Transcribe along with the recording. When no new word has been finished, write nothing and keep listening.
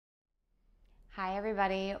Hi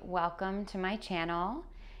everybody, welcome to my channel.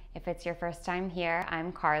 If it's your first time here,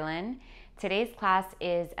 I'm Carlin. Today's class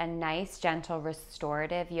is a nice, gentle,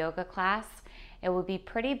 restorative yoga class. It will be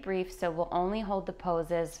pretty brief, so we'll only hold the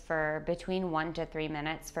poses for between 1 to 3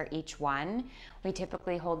 minutes for each one. We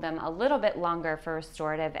typically hold them a little bit longer for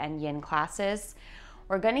restorative and yin classes.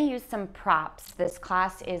 We're going to use some props. This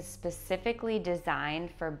class is specifically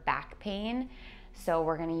designed for back pain. So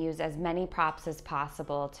we're going to use as many props as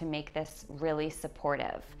possible to make this really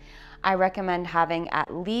supportive. I recommend having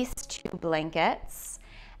at least 2 blankets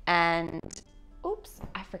and, oops,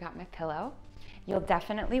 I forgot my pillow. You'll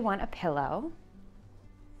definitely want a pillow.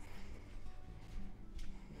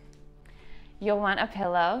 You'll want a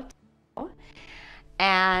pillow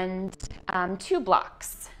and 2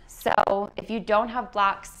 blocks. So if you don't have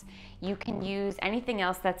blocks, you can use anything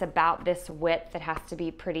else that's about this width. It has to be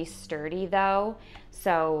pretty sturdy though.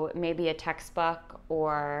 So maybe a textbook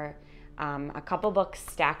or a couple books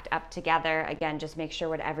stacked up together. Again, just make sure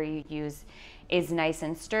whatever you use is nice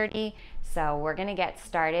and sturdy. So we're gonna get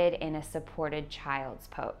started in a supported child's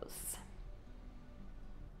pose.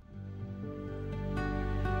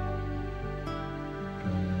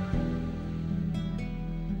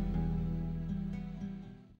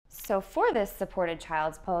 So for this supported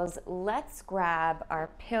child's pose, let's grab our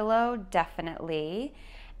pillow definitely,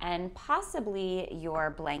 and possibly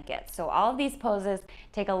your blanket. So all of these poses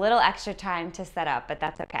take a little extra time to set up, but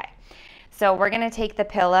that's okay. So we're gonna take the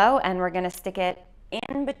pillow and we're gonna stick it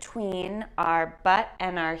in between our butt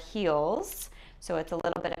and our heels. So it's a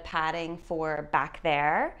little bit of padding for back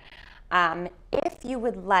there. If you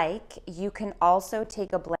would like, you can also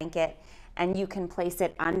take a blanket and you can place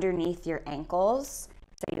it underneath your ankles.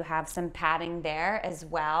 So you have some padding there as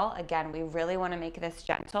well. Again, we really want to make this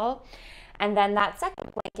gentle. And then that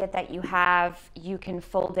second blanket that you have, you can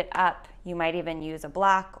fold it up. You might even use a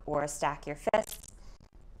block or stack your fists.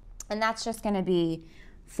 And that's just going to be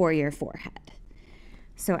for your forehead.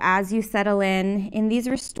 So as you settle in these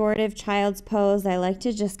restorative child's pose, I like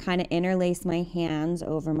to just kind of interlace my hands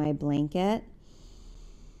over my blanket.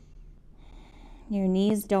 Your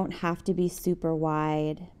knees don't have to be super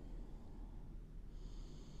wide.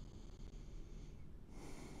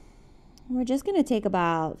 We're just going to take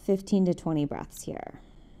about 15 to 20 breaths here.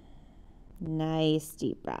 Nice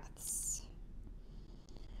deep breaths.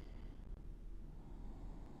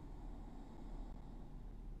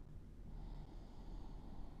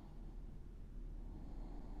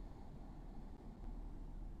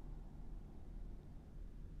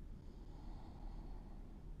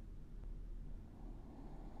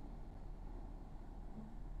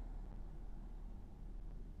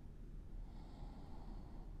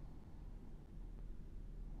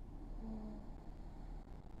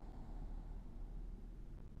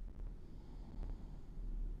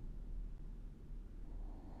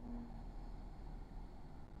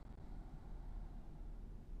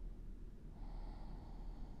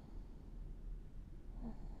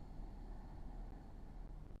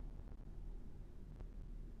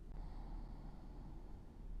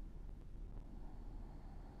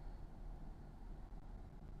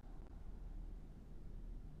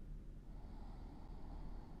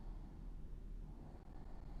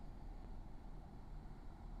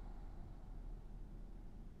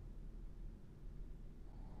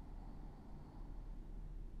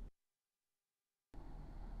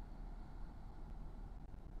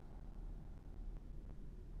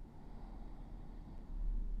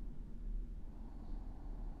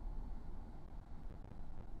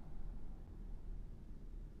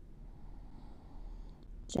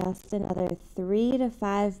 Just another 3 to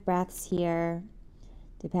 5 breaths here,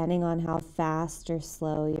 depending on how fast or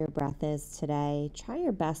slow your breath is today. Try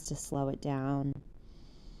your best to slow it down.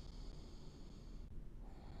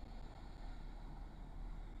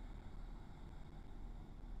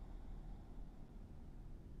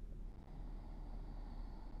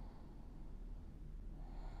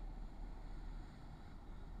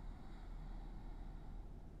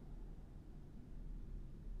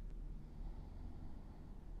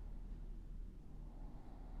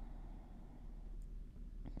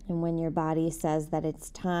 And when your body says that it's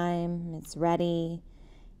time, it's ready,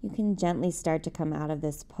 you can gently start to come out of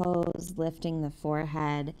this pose, lifting the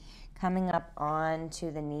forehead, coming up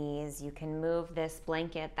onto the knees. You can move this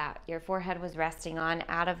blanket that your forehead was resting on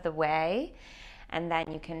out of the way, and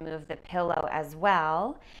then you can move the pillow as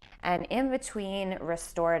well. And in between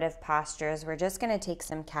restorative postures, we're just going to take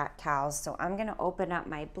some cat-cows. So I'm going to open up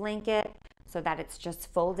my blanket so that it's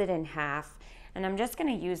just folded in half. And I'm just going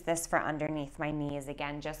to use this for underneath my knees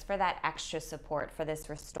again, just for that extra support for this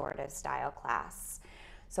restorative style class.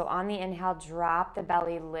 So on the inhale, drop the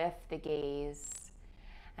belly, lift the gaze.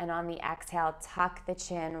 And on the exhale, tuck the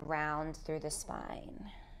chin, round through the spine.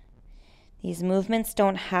 These movements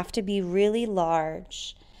don't have to be really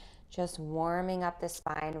large, just warming up the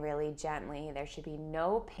spine really gently. There should be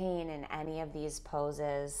no pain in any of these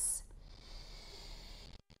poses.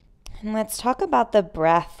 And let's talk about the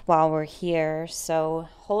breath while we're here. So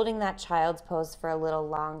holding that child's pose for a little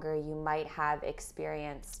longer, you might have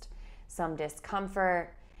experienced some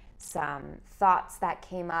discomfort, some thoughts that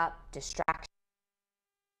came up, distractions.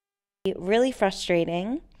 Really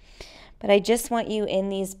frustrating, but I just want you in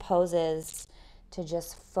these poses to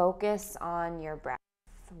just focus on your breath.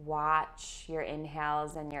 Watch your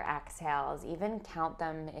inhales and your exhales. Even count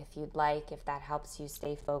them if you'd like, if that helps you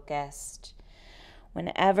stay focused.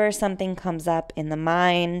 Whenever something comes up in the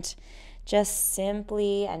mind, just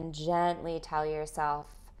simply and gently tell yourself,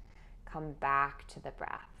 come back to the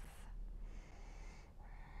breath.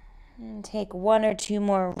 And take 1 or 2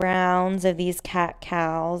 more rounds of these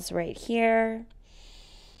cat-cows right here.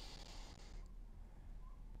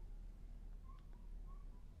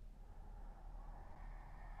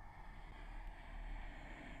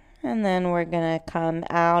 And then we're going to come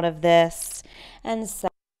out of this and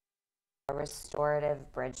set a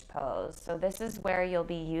restorative bridge pose. So this is where you'll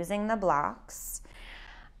be using the blocks.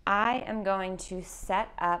 I am going to set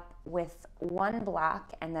up with 1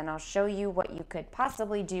 block, and then I'll show you what you could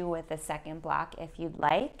possibly do with a second block if you'd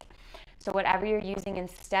like. So whatever you're using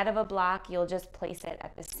instead of a block, you'll just place it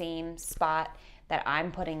at the same spot that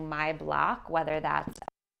I'm putting my block, whether that's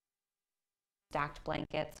stacked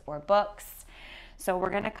blankets or books. So we're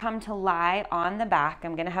going to come to lie on the back.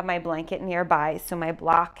 I'm going to have my blanket nearby so my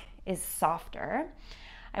block is softer.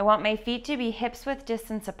 I want my feet to be hips width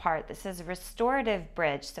distance apart. This is a restorative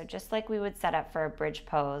bridge. So just like we would set up for a bridge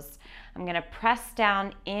pose, I'm going to press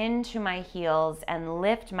down into my heels and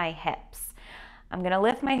lift my hips. I'm going to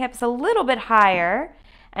lift my hips a little bit higher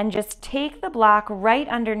and just take the block right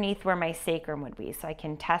underneath where my sacrum would be. So I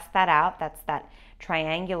can test that out. That's that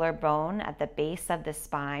triangular bone at the base of the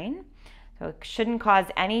spine. So it shouldn't cause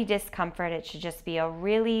any discomfort. It should just be a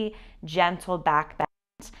really gentle back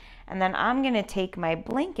bend. And then I'm going to take my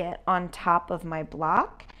blanket on top of my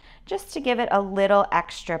block just to give it a little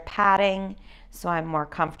extra padding so I'm more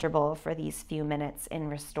comfortable for these few minutes in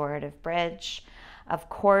restorative bridge. Of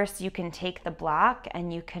course, you can take the block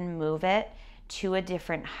and you can move it to a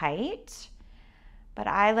different height, but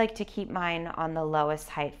I like to keep mine on the lowest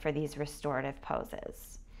height for these restorative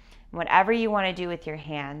poses. Whatever you want to do with your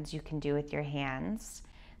hands, you can do with your hands.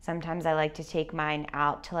 Sometimes I like to take mine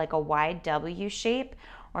out to like a wide W shape,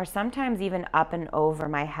 or sometimes even up and over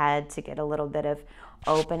my head to get a little bit of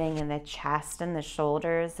opening in the chest and the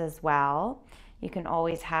shoulders as well. You can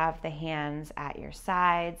always have the hands at your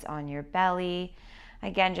sides, on your belly.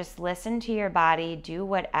 Again, just listen to your body. Do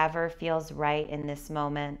whatever feels right in this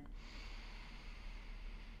moment.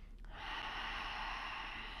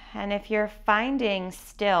 And if you're finding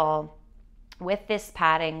still with this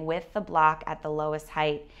padding, with the block at the lowest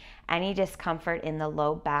height, any discomfort in the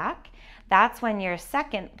low back, that's when your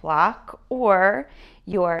second block or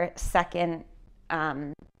your second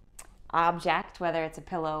object, whether it's a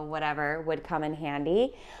pillow, whatever, would come in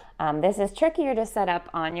handy. This is trickier to set up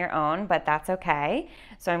on your own, but that's okay.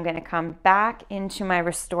 So I'm going to come back into my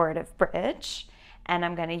restorative bridge, and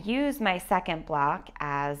I'm going to use my second block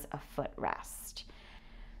as a footrest.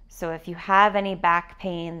 So if you have any back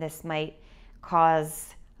pain, this might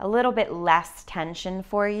cause a little bit less tension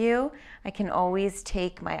for you. I can always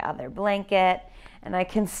take my other blanket and I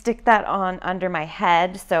can stick that on under my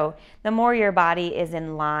head. So the more your body is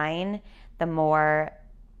in line, the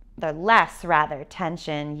less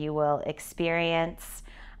tension you will experience.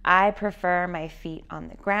 I prefer my feet on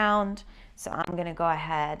the ground, so I'm gonna go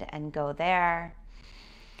ahead and go there.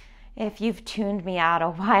 If you've tuned me out a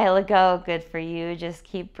while ago, good for you. Just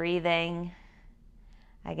keep breathing.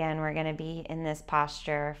 Again, we're going to be in this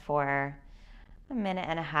posture for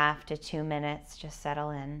 1.5 to 2 minutes. Just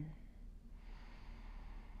settle in.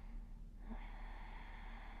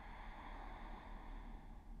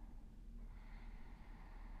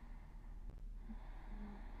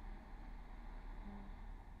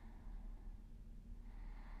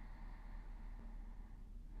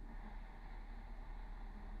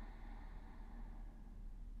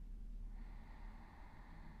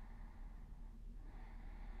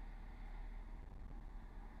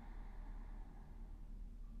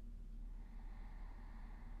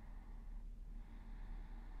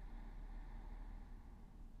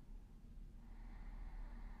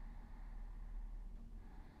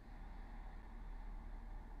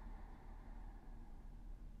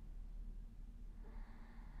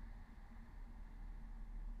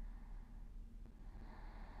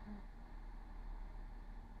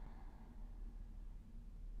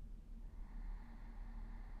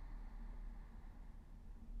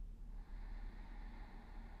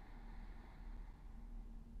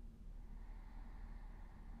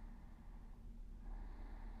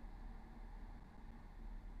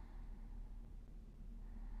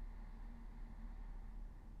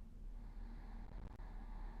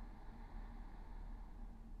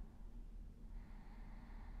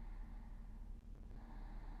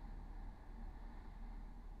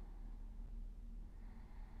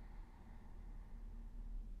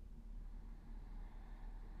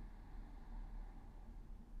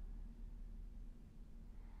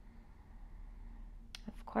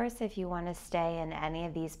 course, if you want to stay in any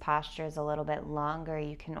of these postures a little bit longer,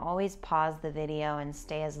 you can always pause the video and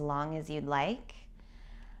stay as long as you'd like.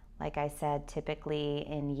 Like I said, typically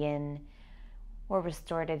in yin or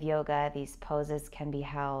restorative yoga, these poses can be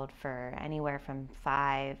held for anywhere from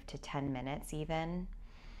 5 to 10 minutes even.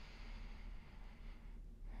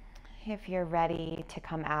 If you're ready to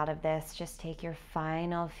come out of this, just take your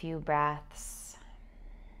final few breaths.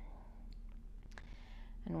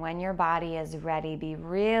 And when your body is ready, be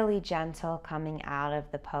really gentle coming out of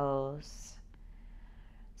the pose.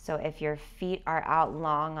 So if your feet are out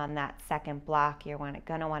long on that second block, you're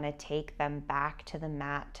going to want to take them back to the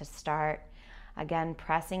mat to start. Again,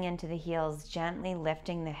 pressing into the heels, gently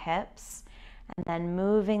lifting the hips, and then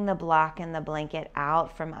moving the block and the blanket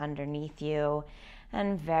out from underneath you,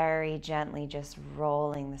 and very gently just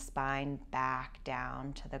rolling the spine back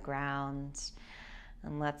down to the ground.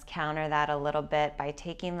 And let's counter that a little bit by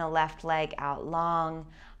taking the left leg out long,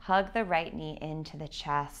 hug the right knee into the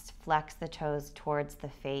chest, flex the toes towards the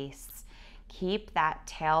face. Keep that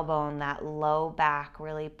tailbone, that low back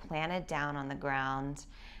really planted down on the ground,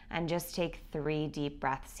 and just take 3 deep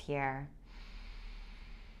breaths here.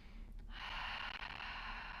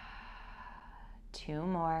 2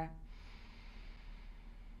 more.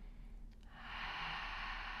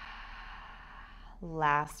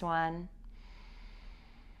 Last one.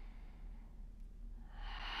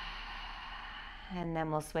 And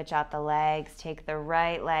then we'll switch out the legs. Take the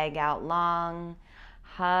right leg out long.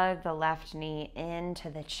 Hug the left knee into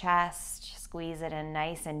the chest. Squeeze it in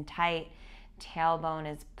nice and tight.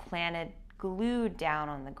 Tailbone is planted, glued down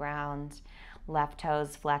on the ground. Left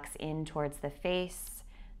toes flex in towards the face.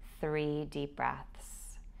 3 deep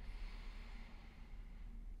breaths.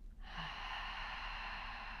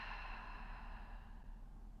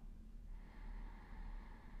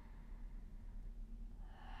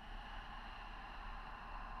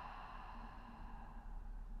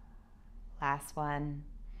 Last one.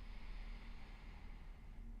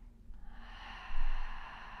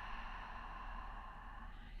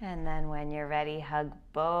 And then when you're ready, hug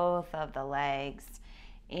both of the legs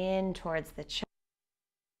in towards the chest.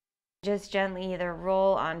 Just gently either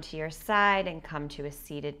roll onto your side and come to a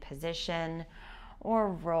seated position, or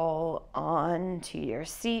roll onto your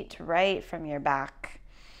seat right from your back.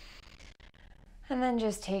 And then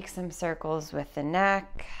just take some circles with the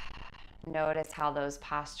neck. Notice how those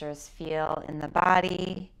postures feel in the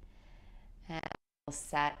body. And we'll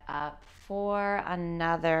set up for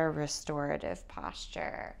another restorative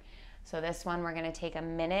posture. So this one, we're going to take a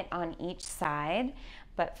minute on each side.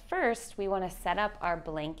 But first, we want to set up our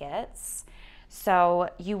blankets. So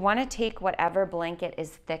you want to take whatever blanket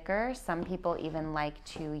is thicker. Some people even like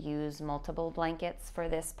to use multiple blankets for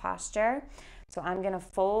this posture. So I'm going to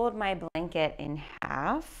fold my blanket in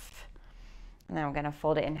half. And then I'm going to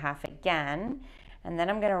fold it in half again. And then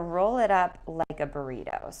I'm going to roll it up like a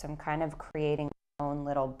burrito. So I'm kind of creating my own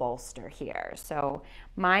little bolster here. So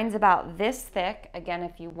mine's about this thick. Again,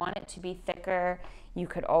 if you want it to be thicker, you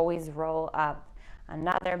could always roll up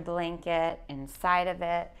another blanket inside of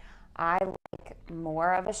it. I like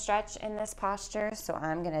more of a stretch in this posture, so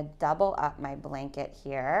I'm going to double up my blanket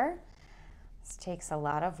here. This takes a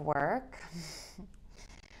lot of work.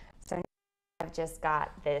 So now I've just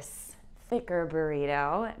got this thicker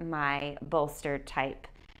burrito, my bolster type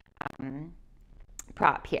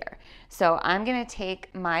prop here. So I'm going to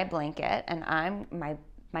take my blanket and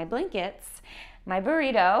my blankets, my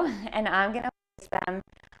burrito, and I'm going to place them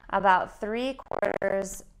about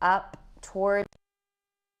 3/4 up towards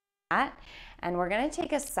that. And we're going to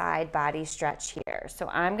take a side body stretch here. So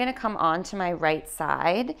I'm going to come onto my right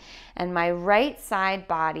side, and my right side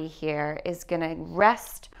body here is going to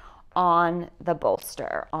rest on the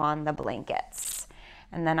bolster, on the blankets.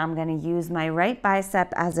 And then I'm going to use my right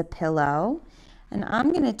bicep as a pillow, and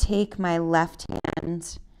I'm going to take my left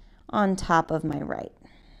hand on top of my right.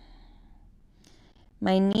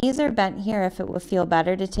 My knees are bent here. If it would feel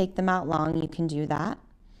better to take them out long, you can do that.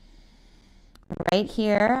 Right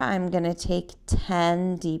here, I'm going to take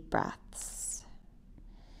 10 deep breaths.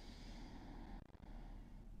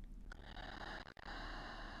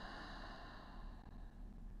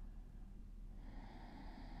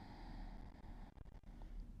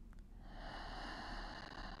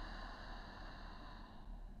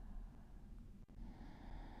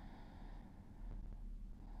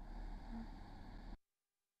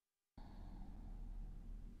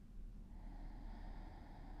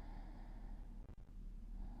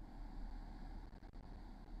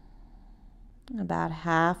 About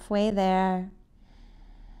halfway there.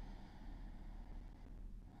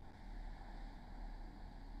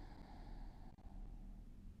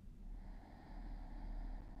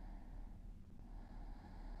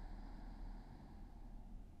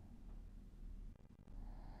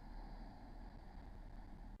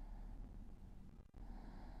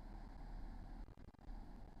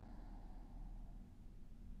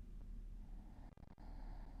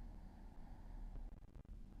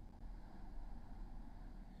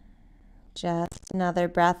 Just another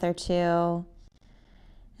breath or two,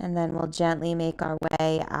 and then we'll gently make our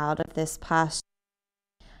way out of this posture.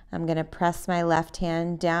 I'm going to press my left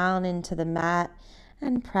hand down into the mat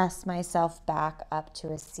and press myself back up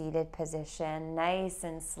to a seated position, nice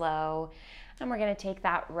and slow. And we're going to take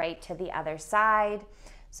that right to the other side.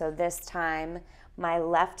 So this time, my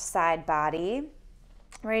left side body,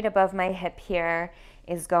 right above my hip here,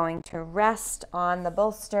 is going to rest on the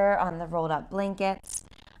bolster, on the rolled up blankets.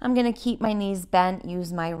 I'm going to keep my knees bent,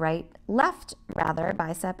 use my left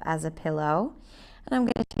bicep as a pillow. And I'm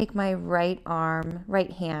going to take my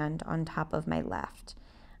right hand on top of my left.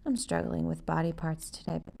 I'm struggling with body parts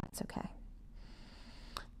today, but that's okay.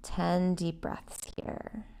 10 deep breaths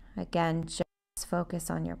here. Again, just focus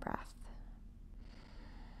on your breath.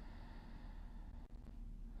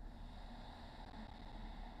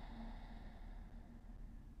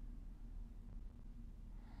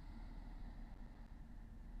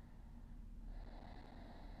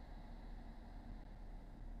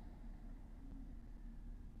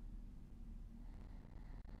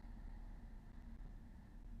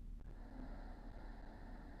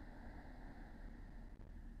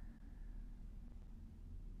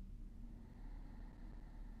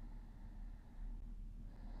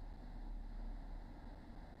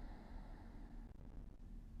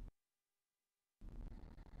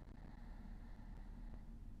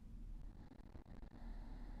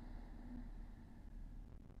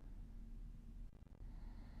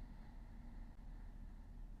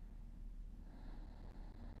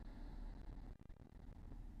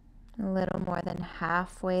 A little more than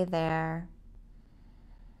halfway there.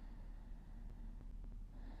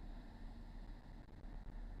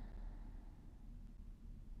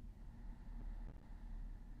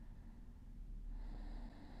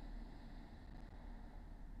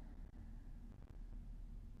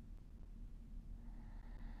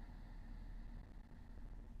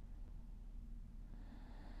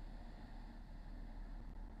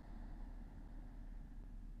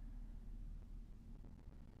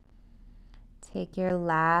 Take your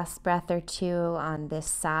last breath or two on this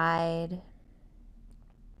side.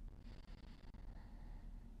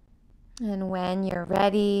 And when you're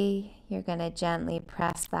ready, you're going to gently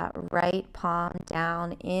press that right palm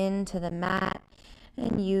down into the mat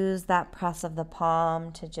and use that press of the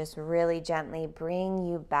palm to just really gently bring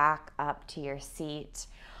you back up to your seat.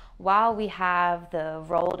 While we have the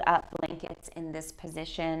rolled up blankets in this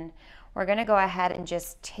position, we're going to go ahead and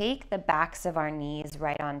just take the backs of our knees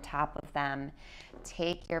right on top of them.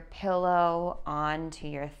 Take your pillow onto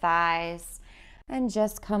your thighs and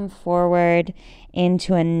just come forward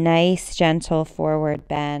into a nice, gentle forward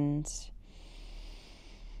bend.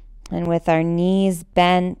 And with our knees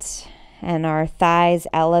bent and our thighs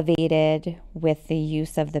elevated with the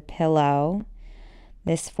use of the pillow,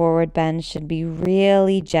 this forward bend should be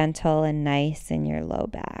really gentle and nice in your low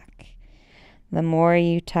back. The more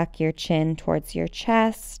you tuck your chin towards your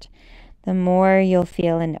chest, the more you'll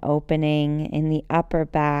feel an opening in the upper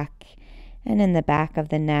back and in the back of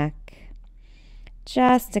the neck.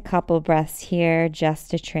 Just a couple breaths here,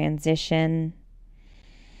 just a transition.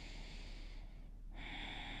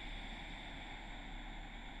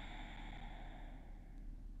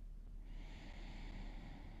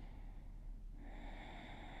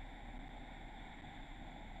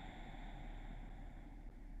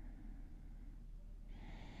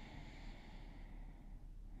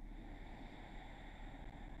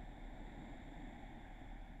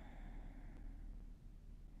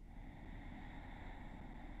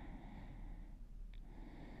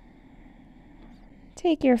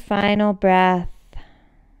 Take your final breath.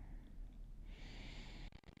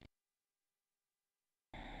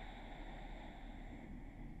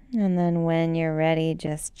 And then when you're ready,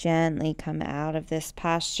 just gently come out of this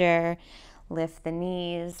posture, lift the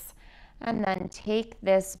knees, and then take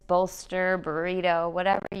this bolster, burrito,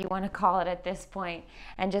 whatever you want to call it at this point,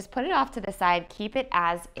 and just put it off to the side. Keep it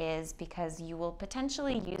as is because you will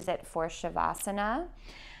potentially use it for Shavasana.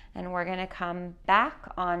 And we're going to come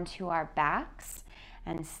back onto our backs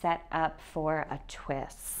and set up for a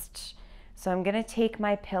twist. So I'm going to take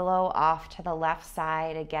my pillow off to the left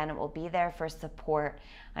side. Again, it will be there for support.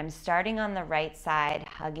 I'm starting on the right side,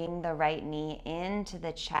 hugging the right knee into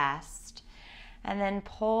the chest, and then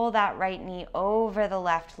pull that right knee over the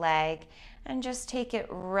left leg and just take it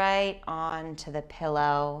right onto the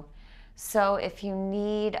pillow. So if you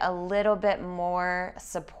need a little bit more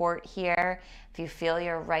support here, if you feel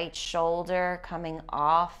your right shoulder coming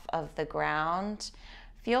off of the ground,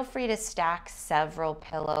 feel free to stack several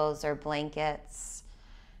pillows or blankets.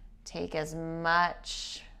 Take as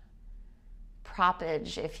much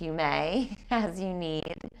proppage, if you may, as you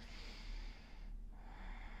need.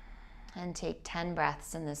 And take 10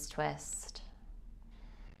 breaths in this twist.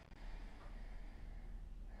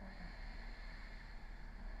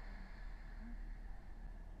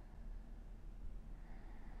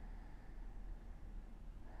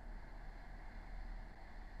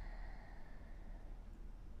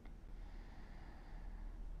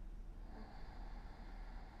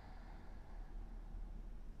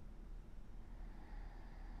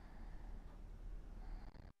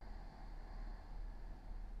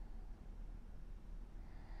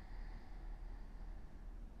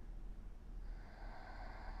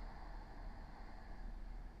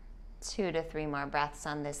 Two to three more breaths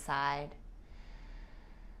on this side.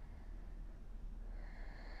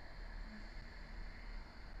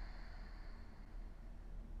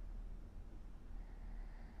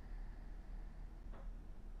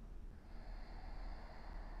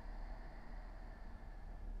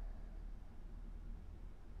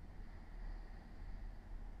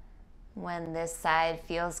 When this side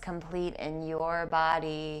feels complete in your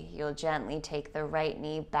body, you'll gently take the right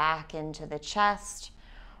knee back into the chest,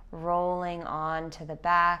 rolling on to the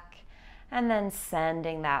back, and then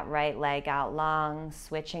sending that right leg out long,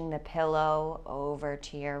 switching the pillow over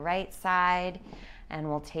to your right side, and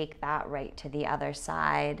we'll take that right to the other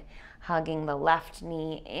side, hugging the left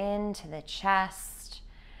knee into the chest,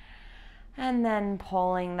 and then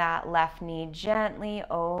pulling that left knee gently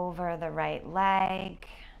over the right leg.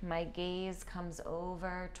 My gaze comes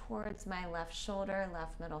over towards my left shoulder,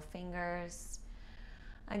 left middle fingers.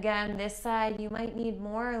 Again, this side you might need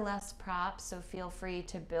more or less props, so feel free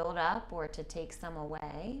to build up or to take some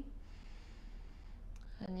away.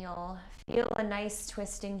 And you'll feel a nice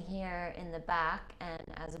twisting here in the back, and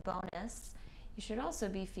as a bonus, you should also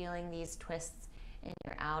be feeling these twists in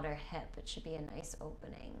your outer hip. It should be a nice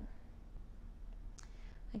opening.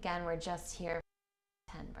 Again, we're just here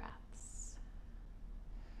for 10 breaths.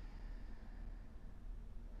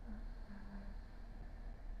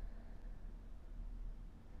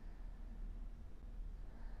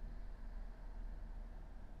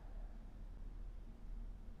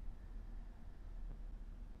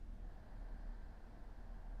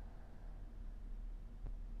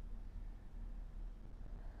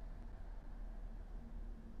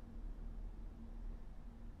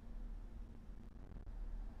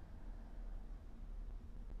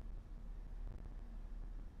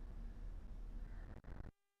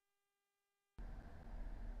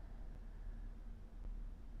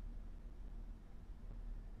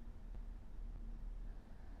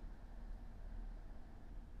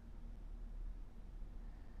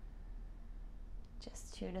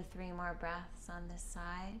 Just 2 to 3 more breaths on this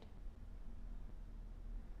side.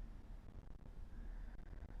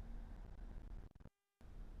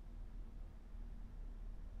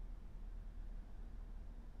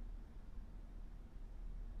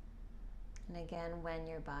 And again, when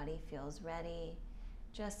your body feels ready,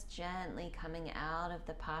 just gently coming out of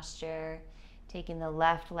the posture, taking the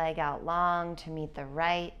left leg out long to meet the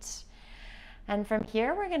right. And from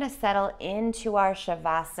here, we're going to settle into our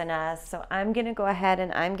Shavasana. So I'm going to go ahead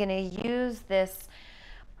and I'm going to use this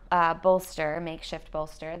makeshift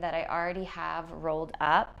bolster that I already have rolled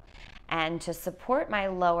up. And to support my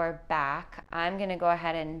lower back, I'm going to go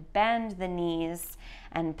ahead and bend the knees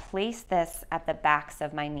and place this at the backs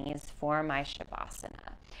of my knees for my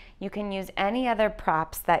Shavasana. You can use any other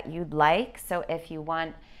props that you'd like. So if you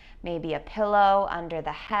want maybe a pillow under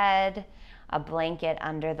the head, a blanket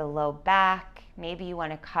under the low back, maybe you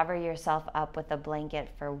want to cover yourself up with a blanket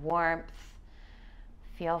for warmth,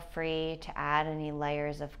 feel free to add any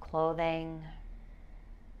layers of clothing.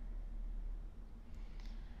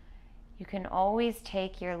 You can always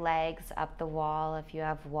take your legs up the wall if you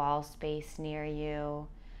have wall space near you.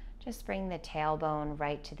 Just bring the tailbone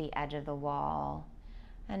right to the edge of the wall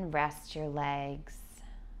and rest your legs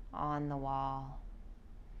on the wall.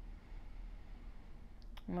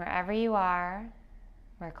 And wherever you are,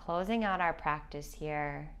 we're closing out our practice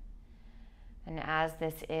here. And as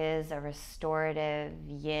this is a restorative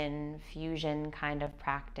yin fusion kind of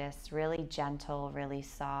practice, really gentle, really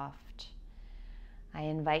soft, I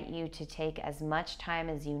invite you to take as much time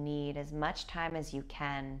as you need, as much time as you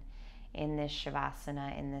can in this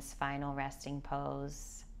Shavasana, in this final resting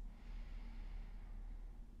pose.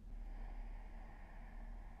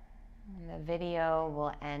 And the video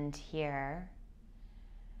will end here,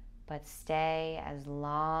 but stay as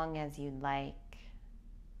long as you'd like,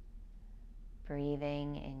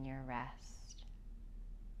 breathing in your rest.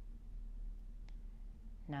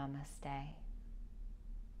 Namaste.